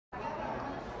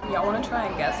Y'all want to try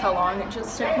and guess how long it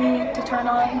just took me to turn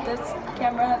on this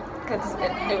camera? Because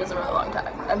it was a really long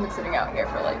time. I've been sitting out here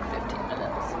for like 15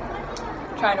 minutes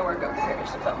trying to work up the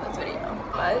courage to film this video.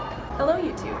 But, hello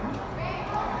YouTube.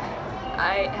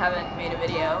 I haven't made a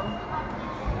video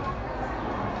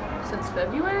since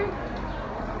February?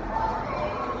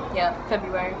 Yeah,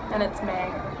 February, and it's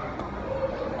May.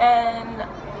 And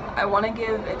I want to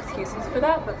give excuses for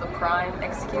that, but the prime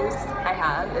excuse I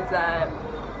have is that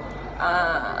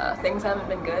things haven't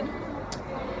been good,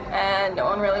 and no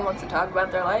one really wants to talk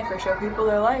about their life or show people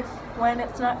their life when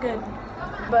it's not good.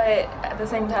 But at the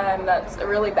same time, that's a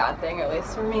really bad thing, at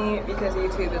least for me, because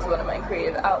YouTube is one of my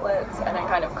creative outlets, and I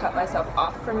kind of cut myself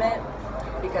off from it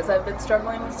because I've been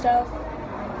struggling with stuff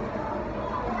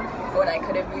when I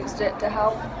could have used it to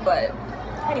help. But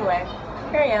anyway,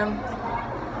 here I am,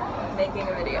 making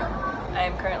a video. I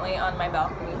am currently on my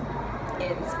balcony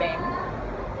in Spain,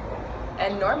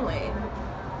 and normally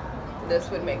this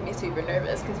would make me super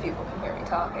nervous because people can hear me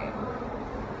talking,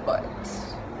 but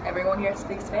everyone here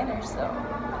speaks Spanish, so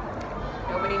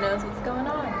nobody knows what's going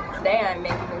on. Today I'm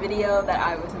making a video that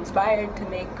I was inspired to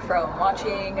make from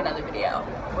watching another video,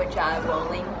 which I will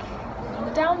link in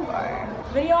the down bar.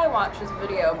 The video I watched was a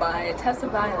video by Tessa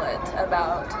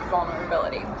about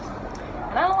vulnerability.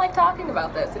 And I don't like talking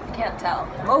about this, if you can't tell.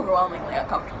 I'm overwhelmingly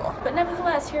uncomfortable. But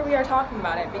nevertheless, here we are talking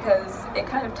about it because it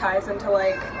kind of ties into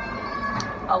like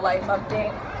a life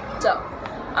update. So,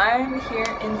 I'm here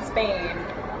in Spain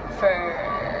for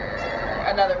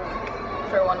another week,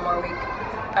 for one more week.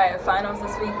 I have finals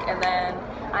this week, and then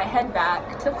I head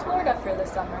back to Florida for the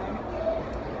summer,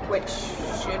 which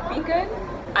should be good.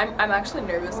 I'm actually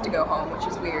nervous to go home, which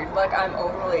is weird. Like, I'm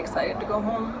overly excited to go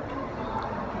home,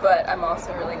 but I'm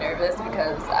also really nervous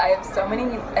because I have so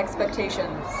many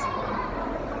expectations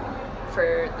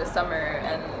for the summer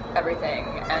and everything,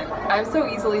 and I'm so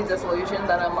easily disillusioned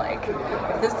that I'm like,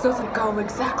 if this doesn't go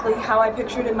exactly how I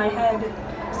pictured in my head,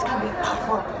 it's gonna be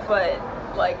awful. But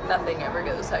like, nothing ever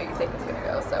goes how you think it's gonna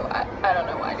go, so I don't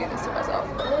know why I do this to myself.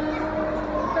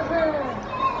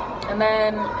 And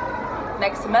then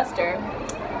next semester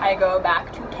I go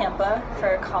back to Tampa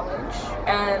for college,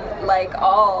 and like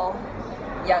all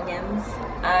youngins,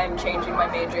 I'm changing my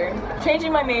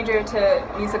major to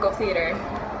musical theater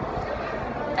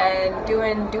and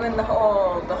doing the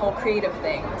whole creative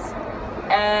things,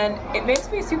 and it makes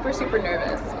me super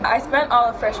nervous. I spent all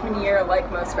of freshman year,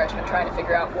 like most freshmen, trying to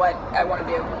figure out what I want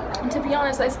to do, and to be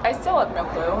honest, I still have no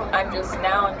clue. I'm just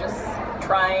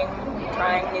trying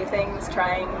new things,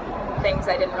 trying things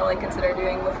I didn't really consider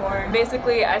doing before.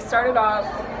 Basically, I started off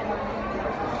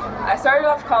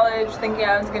college thinking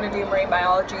I was going to do marine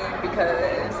biology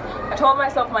because I told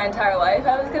myself my entire life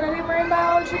I was going to do marine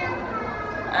biology,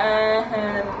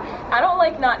 and I don't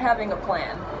like not having a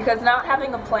plan, because not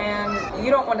having a plan, you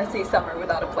don't want to see summer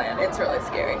without a plan. It's really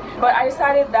scary. But I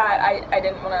decided that I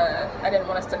didn't want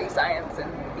to study science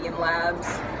and be in labs,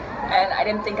 and I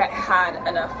didn't think I had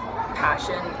enough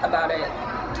passion about it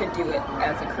to do it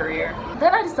as a career.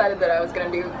 Then I decided that I was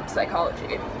going to do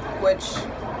psychology, which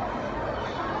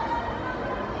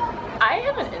I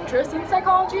have an interest in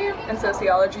psychology and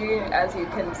sociology. As you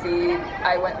can see,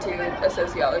 I went to a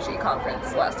sociology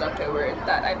conference last October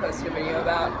that I posted a video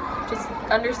about. Just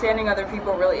understanding other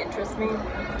people really interests me,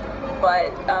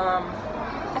 but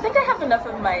I think I have enough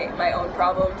of my own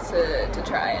problems to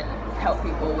try and help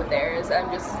people with theirs. I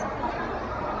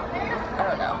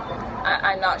don't know.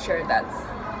 I'm not sure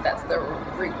that's the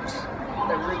route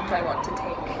I want to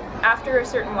take. After a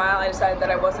certain while, I decided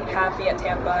that I wasn't happy at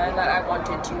Tampa and that I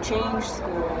wanted to change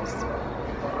schools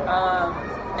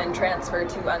and transfer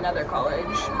to another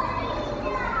college.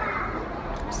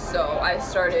 So I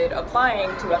started applying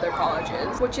to other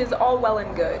colleges, which is all well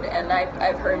and good, and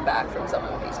I've heard back from some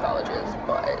of these colleges,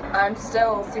 but I'm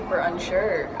still super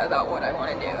unsure about what I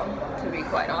want to do, to be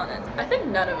quite honest. I think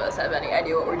none of us have any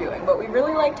idea what we're doing, but we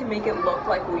really like to make it look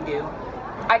like we do.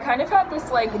 I kind of had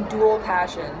this like dual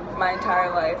passion my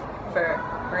entire life for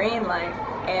marine life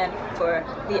and for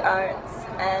the arts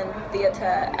and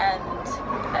theater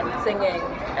and singing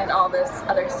and all this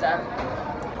other stuff.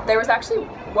 There was actually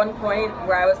one point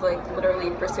where I was like literally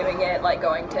pursuing it, like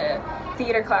going to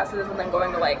theater classes and then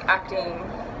going to like acting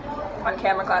on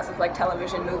camera classes, like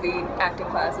television, movie acting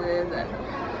classes, and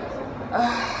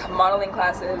modeling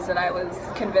classes, and I was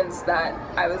convinced that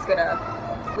I was gonna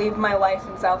leave my life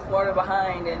in South Florida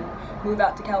behind and move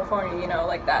out to California, you know,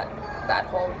 like that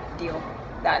whole deal.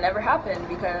 That never happened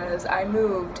because I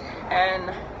moved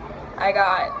and I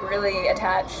got really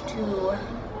attached to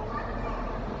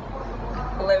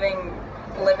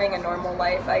living a normal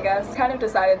life, I guess. Kind of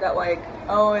decided that like,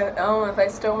 oh, if I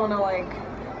still want to like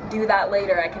do that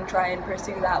later, I can try and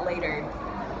pursue that later.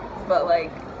 But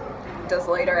like, does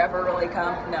later ever really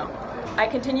come? No. I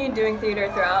continued doing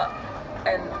theater throughout,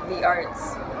 and the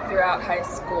arts throughout high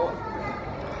school.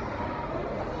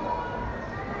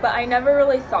 But I never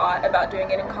really thought about doing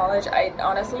it in college. I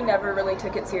honestly never really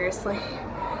took it seriously,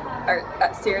 or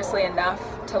seriously enough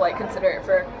to like consider it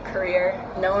for a career.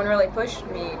 No one really pushed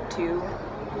me to,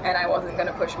 and I wasn't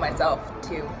gonna push myself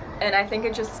to. And I think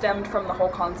it just stemmed from the whole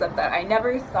concept that I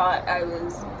never thought I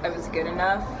was good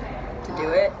enough to do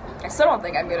it. I still don't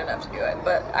think I'm good enough to do it,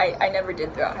 but I never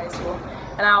did throughout high school.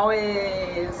 And I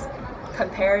always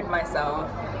compared myself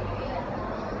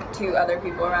to other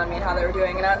people around me and how they were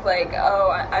doing, and I was like, oh,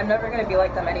 I'm never gonna be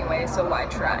like them anyway, so why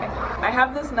try? I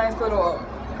have this nice little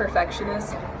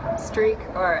perfectionist streak,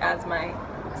 or as my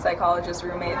psychologist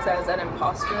roommate says, an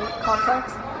imposter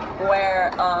complex,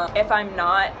 where if I'm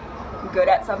not good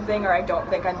at something, or I don't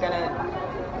think I'm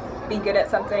gonna be good at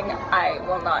something, I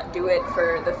will not do it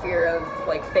for the fear of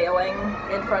like failing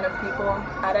in front of people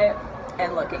at it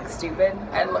and looking stupid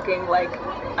and looking like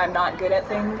I'm not good at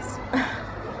things.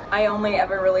 I only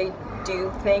ever really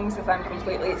do things if I'm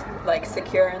completely like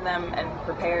secure in them and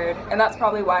prepared, and that's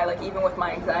probably why like even with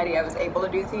my anxiety I was able to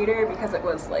do theater, because it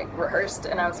was like rehearsed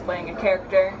and I was playing a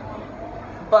character.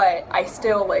 But I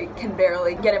still like can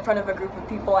barely get in front of a group of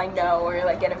people I know, or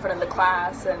like get in front of the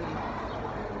class and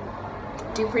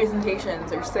do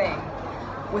presentations or sing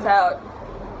without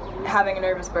having a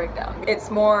nervous breakdown. It's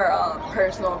more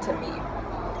personal to me.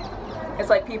 It's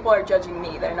like people are judging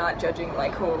me, they're not judging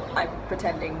like who I'm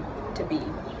pretending to be.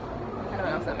 I don't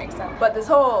know if that makes sense. But this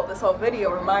whole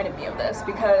video reminded me of this,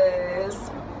 because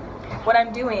what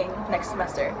I'm doing next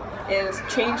semester is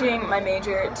changing my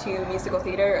major to musical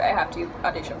theater. I have to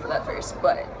audition for that first,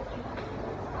 but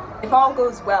if all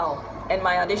goes well and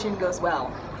my audition goes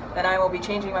well, then I will be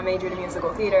changing my major to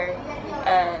musical theater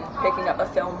and picking up a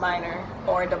film minor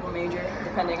or a double major,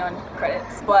 depending on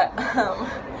credits. But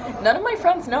none of my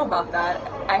friends know about that.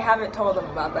 I haven't told them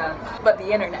about that, but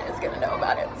the internet is gonna know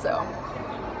about it, so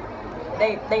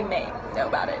they may know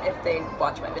about it if they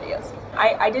watch my videos.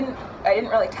 I didn't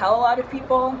really tell a lot of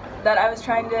people that I was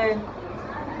trying to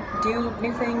do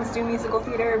new things, do musical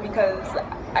theater, because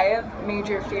I have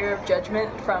major fear of judgment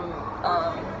from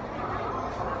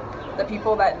the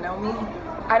people that know me.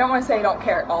 I don't want to say I don't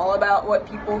care at all about what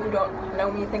people who don't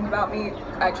know me think about me.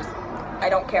 I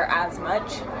don't care as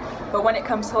much. But when it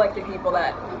comes to like the people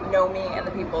that know me and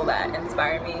the people that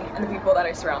inspire me and the people that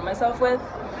I surround myself with,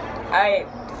 I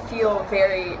feel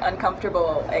very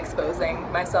uncomfortable exposing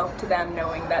myself to them,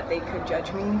 knowing that they could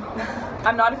judge me.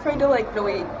 I'm not afraid to like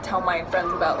really tell my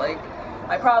friends about like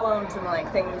my problems and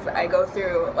like things I go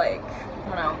through, like,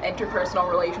 I don't know, interpersonal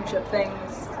relationship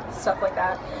things, stuff like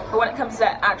that. But when it comes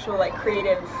to actual like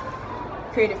creative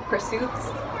pursuits,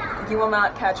 you will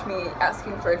not catch me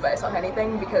asking for advice on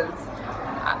anything, because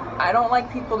I don't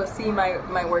like people to see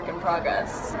my work in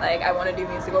progress. Like, I want to do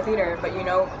musical theater, but you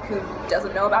know who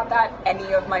doesn't know about that?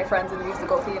 Any of my friends in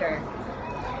musical theater.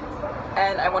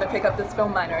 And I want to pick up this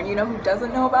film minor, and you know who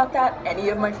doesn't know about that? Any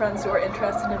of my friends who are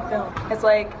interested in film. It's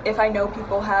like, if I know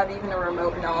people have even a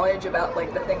remote knowledge about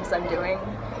like the things I'm doing,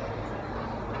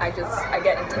 I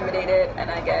get intimidated and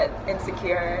I get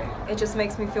insecure. It just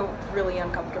makes me feel really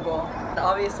uncomfortable. And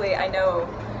obviously, I know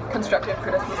constructive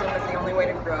criticism is the only way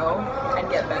to grow and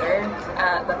get better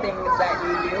at the things that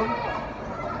you do.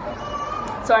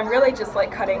 So I'm really just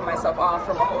like cutting myself off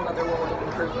from a whole other world of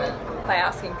improvement by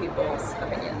asking people's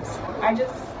opinions.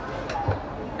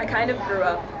 I kind of grew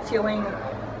up feeling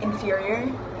inferior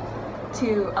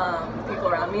to people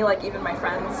around me, like even my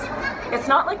friends. It's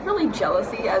not like really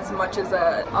jealousy as much as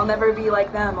I'll never be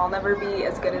like them, I'll never be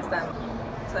as good as them.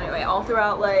 So anyway, all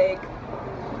throughout like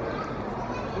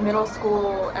middle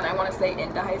school and I want to say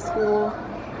into high school,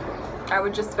 I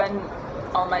would just spend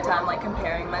all my time like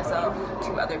comparing myself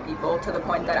to other people, to the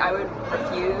point that I would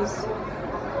refuse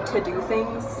to do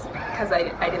things because I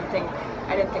didn't think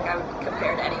I would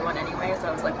compare to anyone anyway, so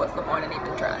I was like, what's the point of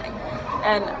even trying?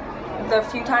 And the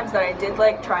few times that I did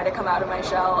like try to come out of my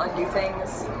shell and do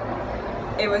things,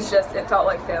 it felt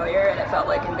like failure and it felt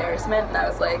like embarrassment, and I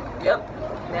was like, yep,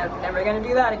 never gonna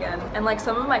do that again. And like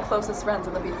some of my closest friends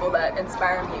and the people that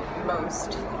inspire me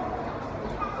most,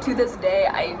 to this day,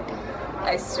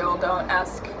 I still don't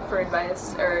ask for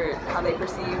advice or how they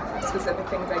perceive specific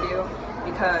things I do,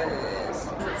 because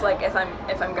it's like if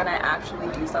I'm gonna actually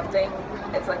do something,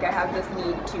 it's like I have this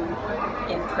need to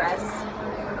impress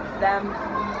them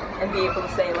and be able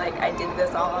to say like I did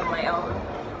this all on my own.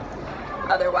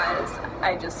 Otherwise,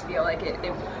 I just feel like it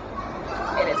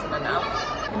isn't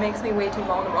enough. It makes me way too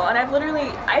vulnerable, and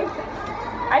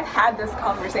I've had this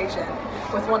conversation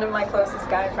with one of my closest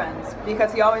guy friends,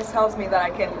 because he always tells me that I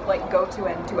can like go to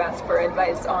him to ask for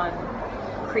advice on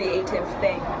creative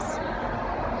things.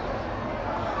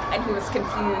 And he was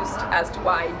confused as to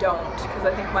why I don't, because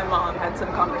I think my mom had some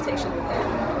conversation with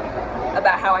him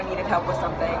about how I needed help with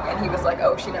something, and he was like,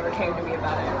 oh, she never came to me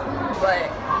about it.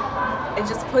 But it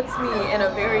just puts me in a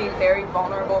very, very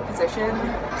vulnerable position.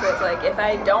 So it's like, if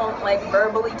I don't like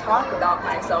verbally talk about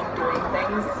myself doing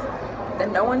things,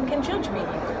 then no one can judge me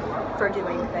for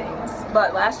doing things.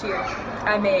 But last year,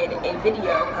 I made a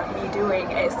video of me doing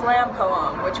a slam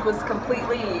poem, which was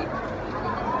completely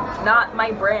not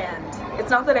my brand. It's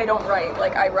not that I don't write,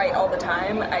 like I write all the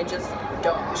time, I just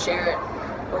don't share it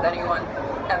with anyone,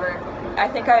 ever. I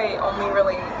think I only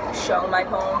really show my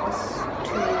poems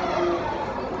to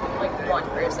like one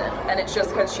person, and it's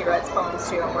just because she writes poems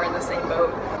too and we're in the same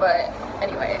boat. But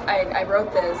anyway, I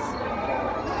wrote this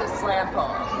slam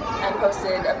poem and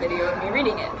posted a video of me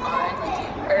reading it on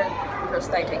YouTube, or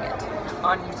reciting it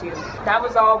on YouTube. That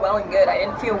was all well and good. I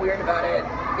didn't feel weird about it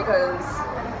because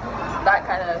that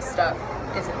kind of stuff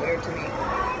isn't weird to me.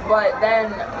 But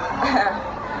then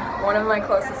one of my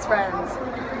closest friends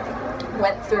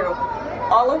went through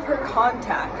all of her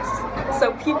contacts,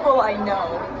 so people I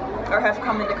know or have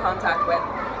come into contact with,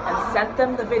 and sent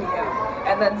them the video,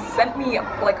 and then sent me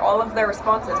like all of their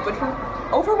responses, which were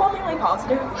overwhelmingly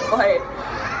positive, but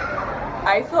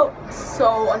I felt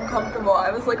so uncomfortable. I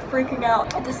was like freaking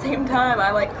out. At the same time,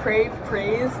 I like crave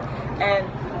praise and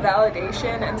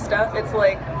validation and stuff. It's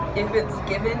like, if it's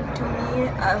given to me,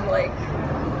 I'm like,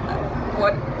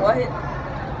 what?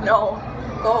 No,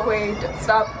 go away,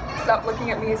 stop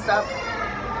looking at me, stop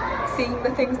seeing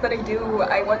the things that I do.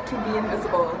 I want to be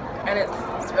invisible, and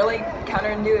it's really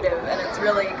counterintuitive, and it's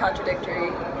really contradictory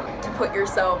to put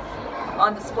yourself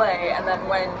on display, and then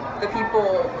when the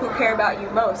people who care about you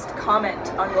most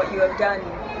comment on what you have done,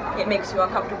 it makes you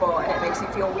uncomfortable and it makes you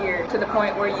feel weird to the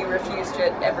point where you refuse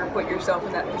to ever put yourself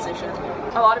in that position.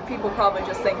 A lot of people probably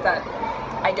just think that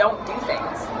I don't do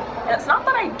things. And it's not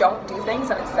that I don't do things,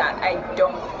 and it's that I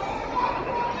don't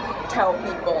tell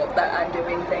people that I'm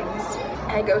doing things.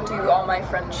 I go to all my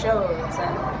friends' shows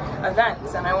and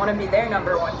events, and I want to be their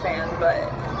 #1 fan, but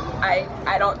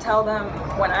I don't tell them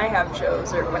when I have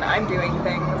shows or when I'm doing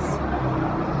things,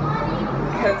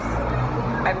 because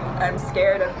I'm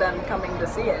scared of them coming to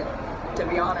see it, to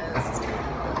be honest.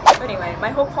 But anyway, my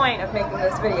whole point of making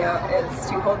this video is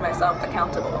to hold myself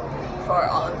accountable for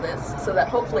all of this, so that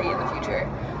hopefully in the future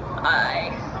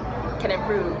I can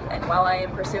improve. And while I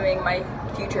am pursuing my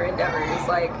future endeavors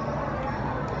like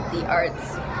the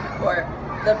arts or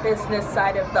the business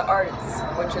side of the arts,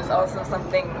 which is also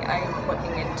something I'm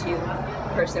looking into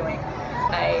pursuing,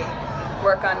 I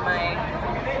work on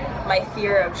my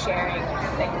fear of sharing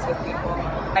things with people.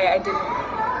 I didn't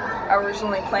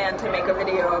originally plan to make a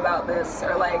video about this,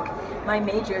 or like my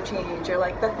major change, or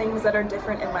like the things that are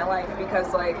different in my life,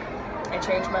 because like I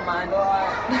change my mind a lot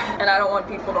and I don't want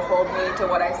people to hold me to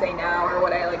what I say now or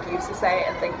what I like used to say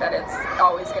and think that it's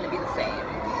always going to be the same,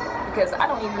 because I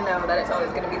don't even know that it's always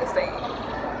going to be the same.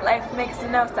 Life makes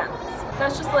no sense.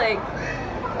 That's just like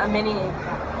a mini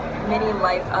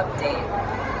life update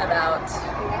about,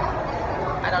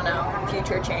 I don't know,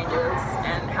 future changes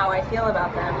and how I feel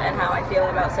about them and how I feel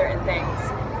about certain things,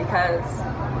 because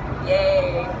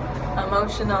yay,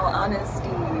 emotional honesty.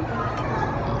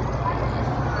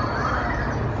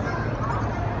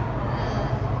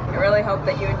 I really hope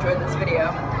that you enjoyed this video,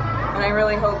 and I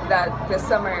really hope that this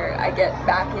summer I get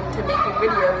back into making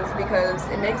videos, because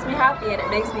it makes me happy and it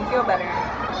makes me feel better.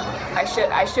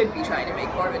 I should be trying to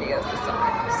make more videos this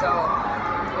summer, so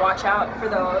watch out for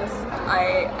those.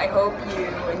 I hope you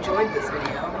enjoyed this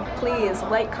video. Please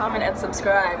like, comment, and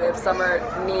subscribe if summer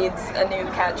needs a new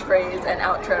catchphrase and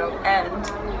outro, and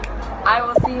I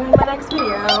will see you in my next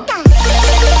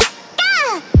video.